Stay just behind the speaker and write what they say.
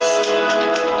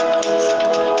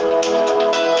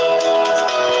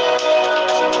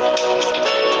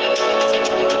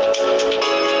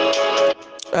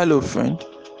Hello, friend.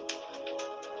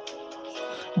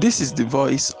 This is the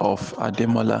voice of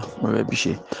Ademola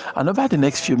Morebise. And over the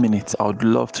next few minutes, I would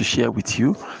love to share with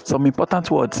you some important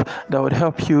words that would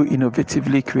help you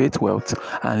innovatively create wealth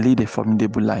and lead a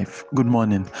formidable life. Good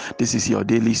morning. This is your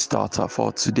daily starter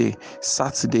for today,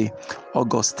 Saturday,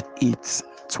 August 8th,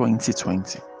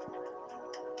 2020.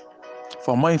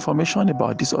 For more information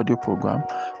about this audio program,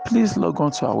 please log on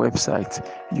to our website.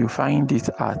 You find it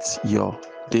at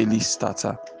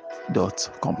yourdailystarter.com.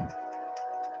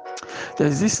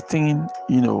 There's this thing,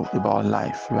 about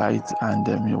life, right? And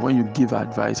when you give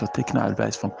advice or taking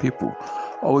advice from people,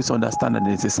 always understand that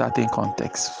there's a certain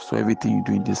context for everything you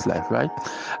do in this life, right?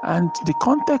 And the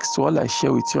context to all I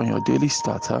share with you on your daily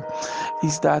starter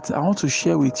is that I want to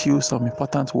share with you some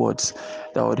important words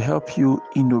that would help you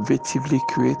innovatively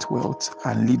create wealth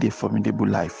and lead a formidable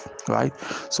life, right?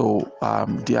 So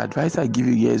the advice I give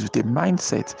you here is with a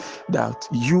mindset that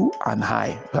you and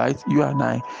I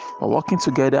are working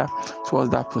together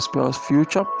towards that prosperous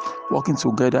future, working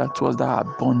together towards that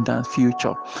abundant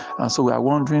future. And so we are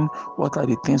wondering, what are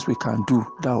the things we can do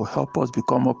that will help us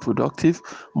become more productive,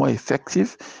 more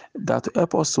effective, that will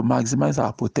help us to maximize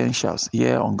our potentials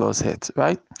here on God's earth,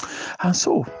 right? And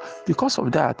so, because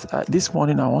of that, this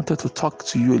morning I wanted to talk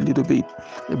to you a little bit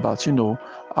about,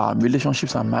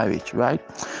 relationships and marriage, right?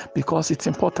 Because it's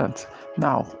important.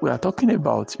 Now, we are talking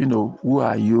about, who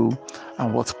are you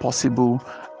and what's possible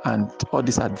and all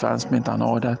this advancement and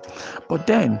all that. But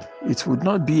then it would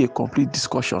not be a complete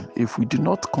discussion if we do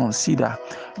not consider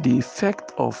the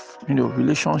effect of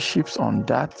relationships on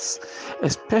that,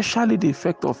 especially the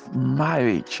effect of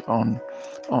marriage on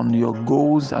your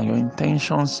goals and your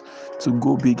intentions to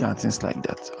go big and things like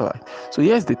that. All right. So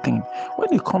here's the thing.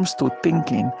 When it comes to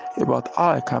thinking about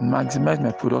how I can maximize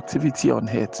my productivity on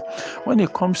earth, when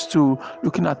it comes to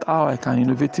looking at how I can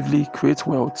innovatively create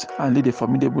wealth and lead a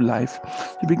formidable life,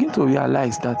 you begin to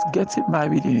realize that getting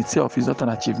married in itself is not an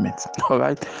achievement. All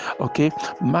right. Okay.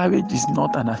 Marriage is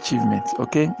not an achievement.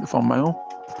 Okay. From my own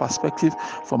perspective,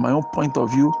 from my own point of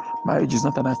view, marriage is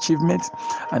not an achievement.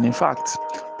 And in fact,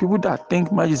 people that think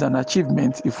marriage is an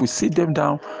achievement, if we sit them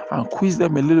down and quiz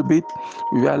them a little bit,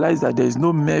 we realize that there is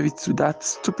no merit to that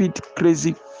stupid,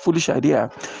 crazy, foolish idea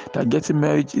that getting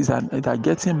married is an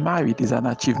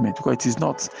achievement, because it is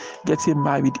not. Getting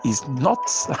married is not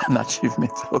an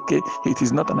achievement. Okay, it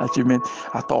is not an achievement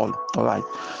at all. All right.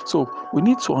 So we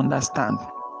need to understand,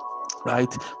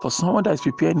 right? For someone that is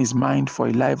preparing his mind for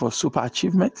a life of super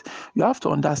achievement, you have to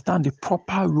understand the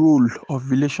proper role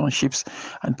of relationships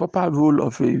and proper role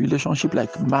of a relationship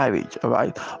like marriage, all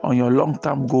right? On your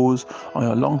long-term goals, on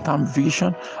your long-term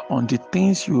vision, on the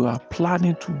things you are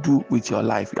planning to do with your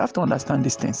life. You have to understand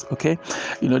these things, okay?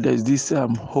 There's this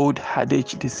old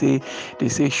adage, they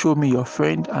say, show me your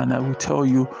friend and I will tell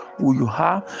you who you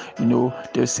are.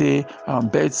 They say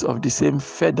birds of the same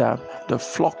feather, they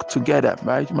flock together,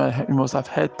 right? You must have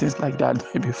heard things like that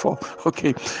before,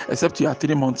 okay? Except you are a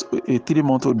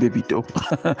 3-month-old baby though.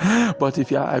 But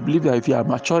I believe that if you are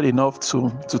mature enough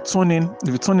to tune in, if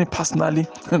you tune in personally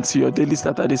to your daily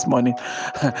starter this morning,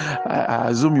 I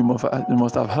assume you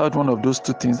must have heard one of those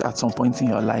two things at some point in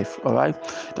your life, all right?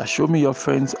 That show me your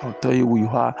friends, I'll tell you who you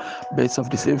are. Birds of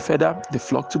the same feather, they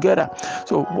flock together.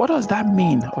 So what does that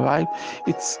mean, all right?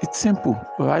 It's simple,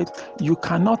 all right? You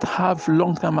cannot have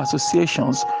long-term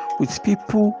associations with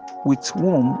people with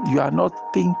whom you are not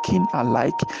thinking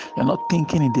alike, you're not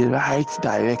thinking in the right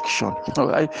direction. All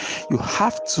right. You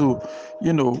have to,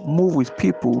 move with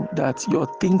people that your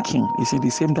thinking is in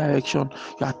the same direction,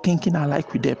 you are thinking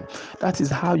alike with them. That is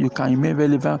how you can remain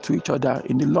relevant to each other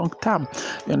in the long term.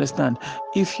 You understand?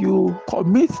 If you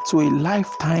commit to a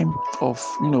lifetime of,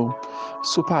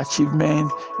 super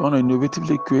achievement, you want to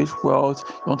innovatively create wealth,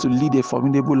 you want to lead a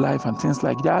formidable life and things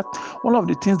like that, one of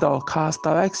the things that will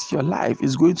characterize your life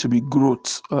is going to be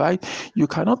growth. All right. You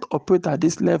cannot operate at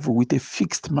this level with a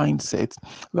fixed mindset.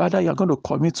 Rather, you're going to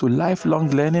commit to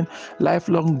lifelong learning,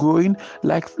 lifelong growing,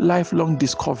 lifelong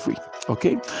discovery.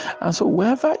 Okay. And so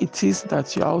wherever it is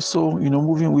that you're also,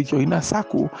 moving with your inner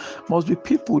circle, must be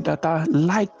people that are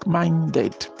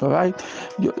like-minded. All right.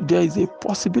 There is a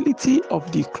possibility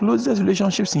of the closest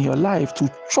relationships in your life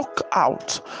to choke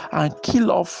out and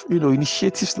kill off,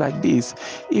 initiatives like this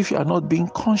if you are not being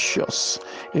conscious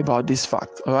about this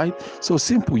fact. All right. So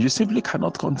simple. You simply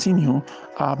cannot continue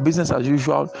business as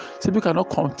usual. Simply cannot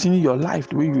continue your life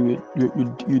the way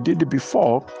you did it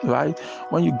before. Right.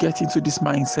 When you get into this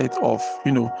mindset of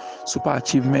super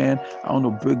achievement, I want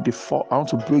to break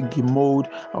the mold,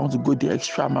 I want to go the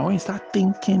extra mile. When you start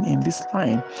thinking in this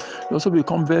line, you also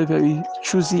become very, very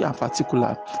choosy and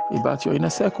particular about your inner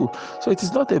circle. So it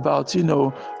is not about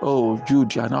about, oh,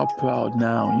 Jude, you're now proud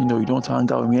now, you don't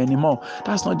hang out with me anymore.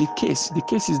 That's not the case. The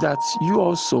case is that you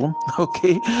also,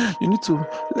 okay, you need to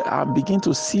begin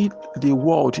to see the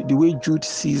world the way Jude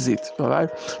sees it, all right?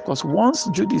 Because once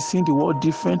Jude is seeing the world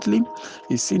differently,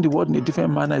 he's seeing the world in a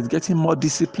different manner, he's getting more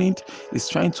disciplined, he's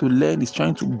trying to learn, he's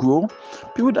trying to grow.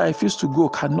 People that refuse to grow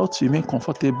cannot remain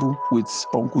comfortable with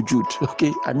Uncle Jude,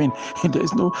 okay? I mean,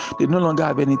 they no longer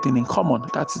have anything in common.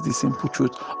 That is the simple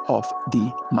truth of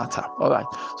the matter. All right.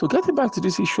 So getting back to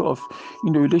this issue of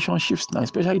relationships now,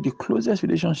 especially the closest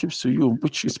relationships to you,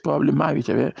 which is probably marriage.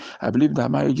 I believe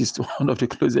that marriage is one of the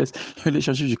closest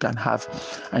relationships you can have,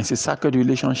 and it's a sacred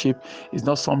relationship. It's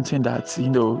not something that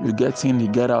you get in, you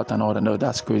get out, and all that. No,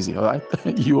 that's crazy. All right.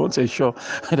 You want to ensure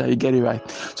that you get it right.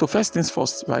 So first things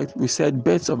first, right? We said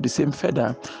birds of the same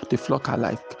feather, they flock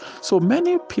alike. So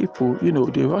many people,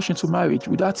 they rush into marriage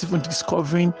without even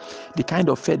discovering the kind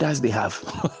of feathers they have.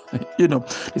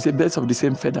 They say birds of the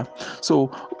same feather. So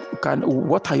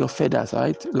what are your feathers,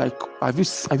 right? Like, have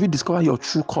you discovered your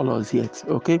true colors yet?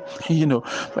 Okay.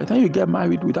 By the time you get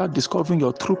married without discovering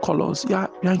your true colors, you're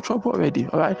in trouble already.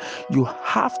 All right. You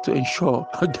have to ensure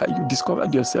that you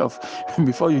discovered yourself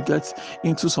before you get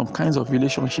into some kinds of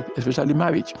relationship, especially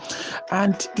marriage.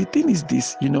 And the thing is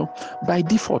this, by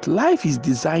default, life is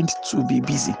designed to be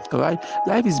busy. All right.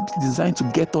 Life is designed to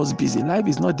get us busy. Life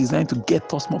is not designed to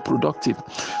get us more productive.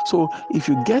 So if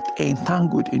you get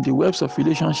entangled in the webs of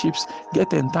relationships,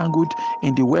 get entangled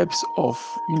in the webs of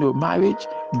marriage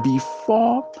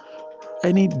before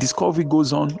any discovery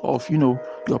goes on of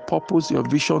your purpose, your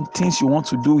vision, things you want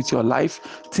to do with your life,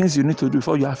 things you need to do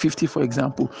before you are 50, for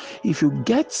example. If you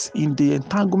get in the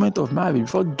entanglement of marriage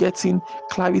before getting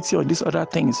clarity on these other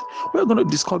things, what you're going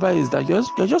to discover is that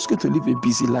you're just going to live a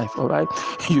busy life. All right.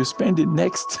 You spend the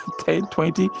next 10,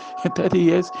 20, 30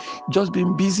 years just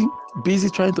being busy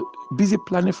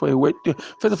planning for a wedding.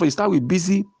 First of all, you start with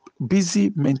busy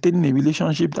maintaining a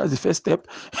relationship. That's the first step.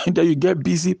 And then you get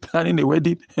busy planning a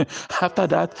wedding. After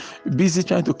that, busy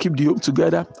trying to keep the home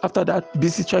together. After that,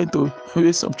 busy trying to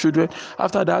raise some children.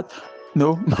 After that,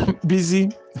 busy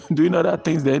doing other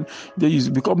things. Then you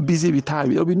become busy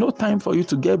retiring. There'll be no time for you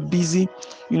to get busy,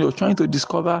 trying to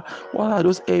discover what are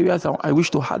those areas I wish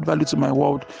to add value to my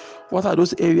world. What are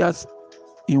those areas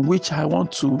in which I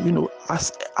want to,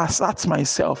 assert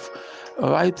myself.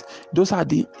 All right, those are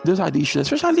the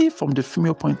issues, especially from the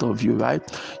female point of view, right?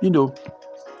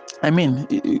 I mean,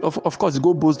 of course, it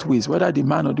goes both ways, whether the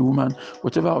man or the woman,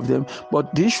 whichever of them.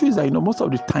 But the issue is that, most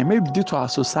of the time, maybe due to our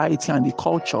society and the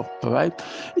culture, all right,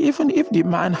 even if the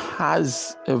man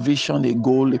has a vision, a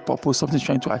goal, a purpose, something he's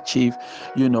trying to achieve,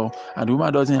 and the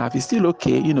woman doesn't have, it's still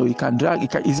okay. He can drag,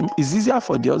 it's easier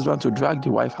for the husband to drag the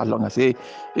wife along and say,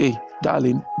 hey,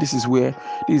 darling, this is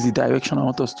the direction I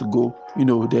want us to go,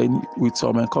 then with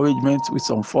some encouragement, with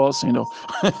some force,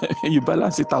 you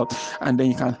balance it out, and then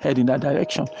you can head in that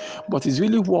direction. But it's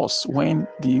really worse when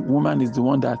the woman is the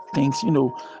one that thinks,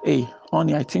 hey,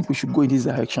 honey, I think we should go in this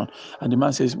direction. And the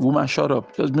man says, woman, shut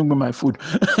up, just bring me my food.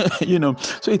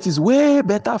 So it is way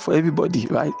better for everybody,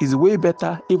 right? It's way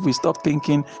better if we stop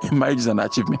thinking marriage is an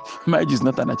achievement. Marriage is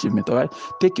not an achievement, all right?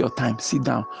 Take your time, sit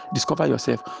down, discover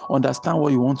yourself, understand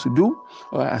what you want to do,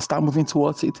 all right, and start moving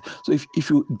towards it. So if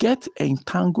you get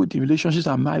entangled in relationships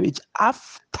and marriage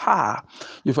after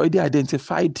you've already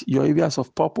identified your areas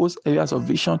of purpose, areas of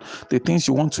vision, the things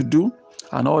you want to do,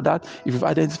 and all that, if you've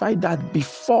identified that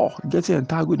before getting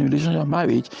entangled in relationship or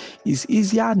marriage, it's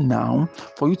easier now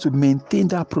for you to maintain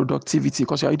that productivity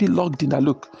because you're already logged in that,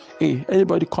 look, hey,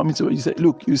 anybody coming to you, say,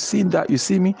 look, you see that, you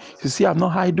see me, you see I'm not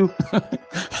high do.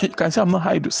 You can say I'm not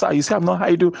high do, sir, you see I'm not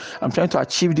high do, I'm trying to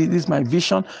achieve this is my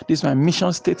vision, this is my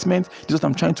mission statement, this is what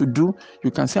I'm trying to do.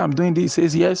 You can say I'm doing this, he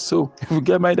says yes, so if we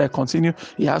get married, I continue,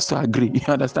 he has to agree,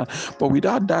 you understand? But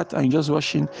without that, and just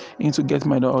rushing into get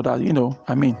married or that,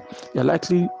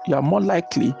 you're more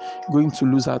likely going to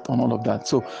lose out on all of that.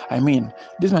 So,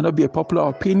 this might not be a popular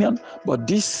opinion, but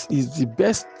this is the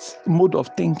best mode of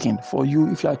thinking for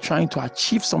you if you are trying to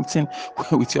achieve something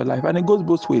with your life. And it goes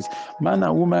both ways. Man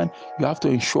and woman, you have to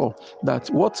ensure that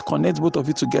what connects both of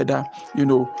you together,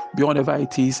 beyond whatever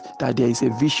it is, that there is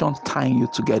a vision tying you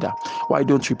together. Why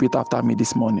don't you repeat after me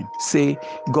this morning? Say,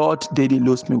 God daily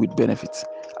loads me with benefits.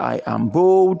 I am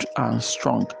bold and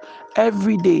strong.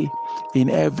 Every day, in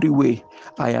every way,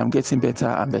 I am getting better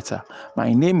and better.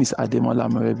 My name is Ademola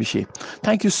Morebise.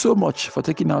 Thank you so much for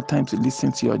taking out time to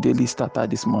listen to your daily starter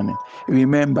this morning.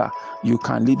 Remember, you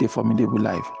can lead a formidable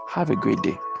life. Have a great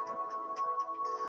day.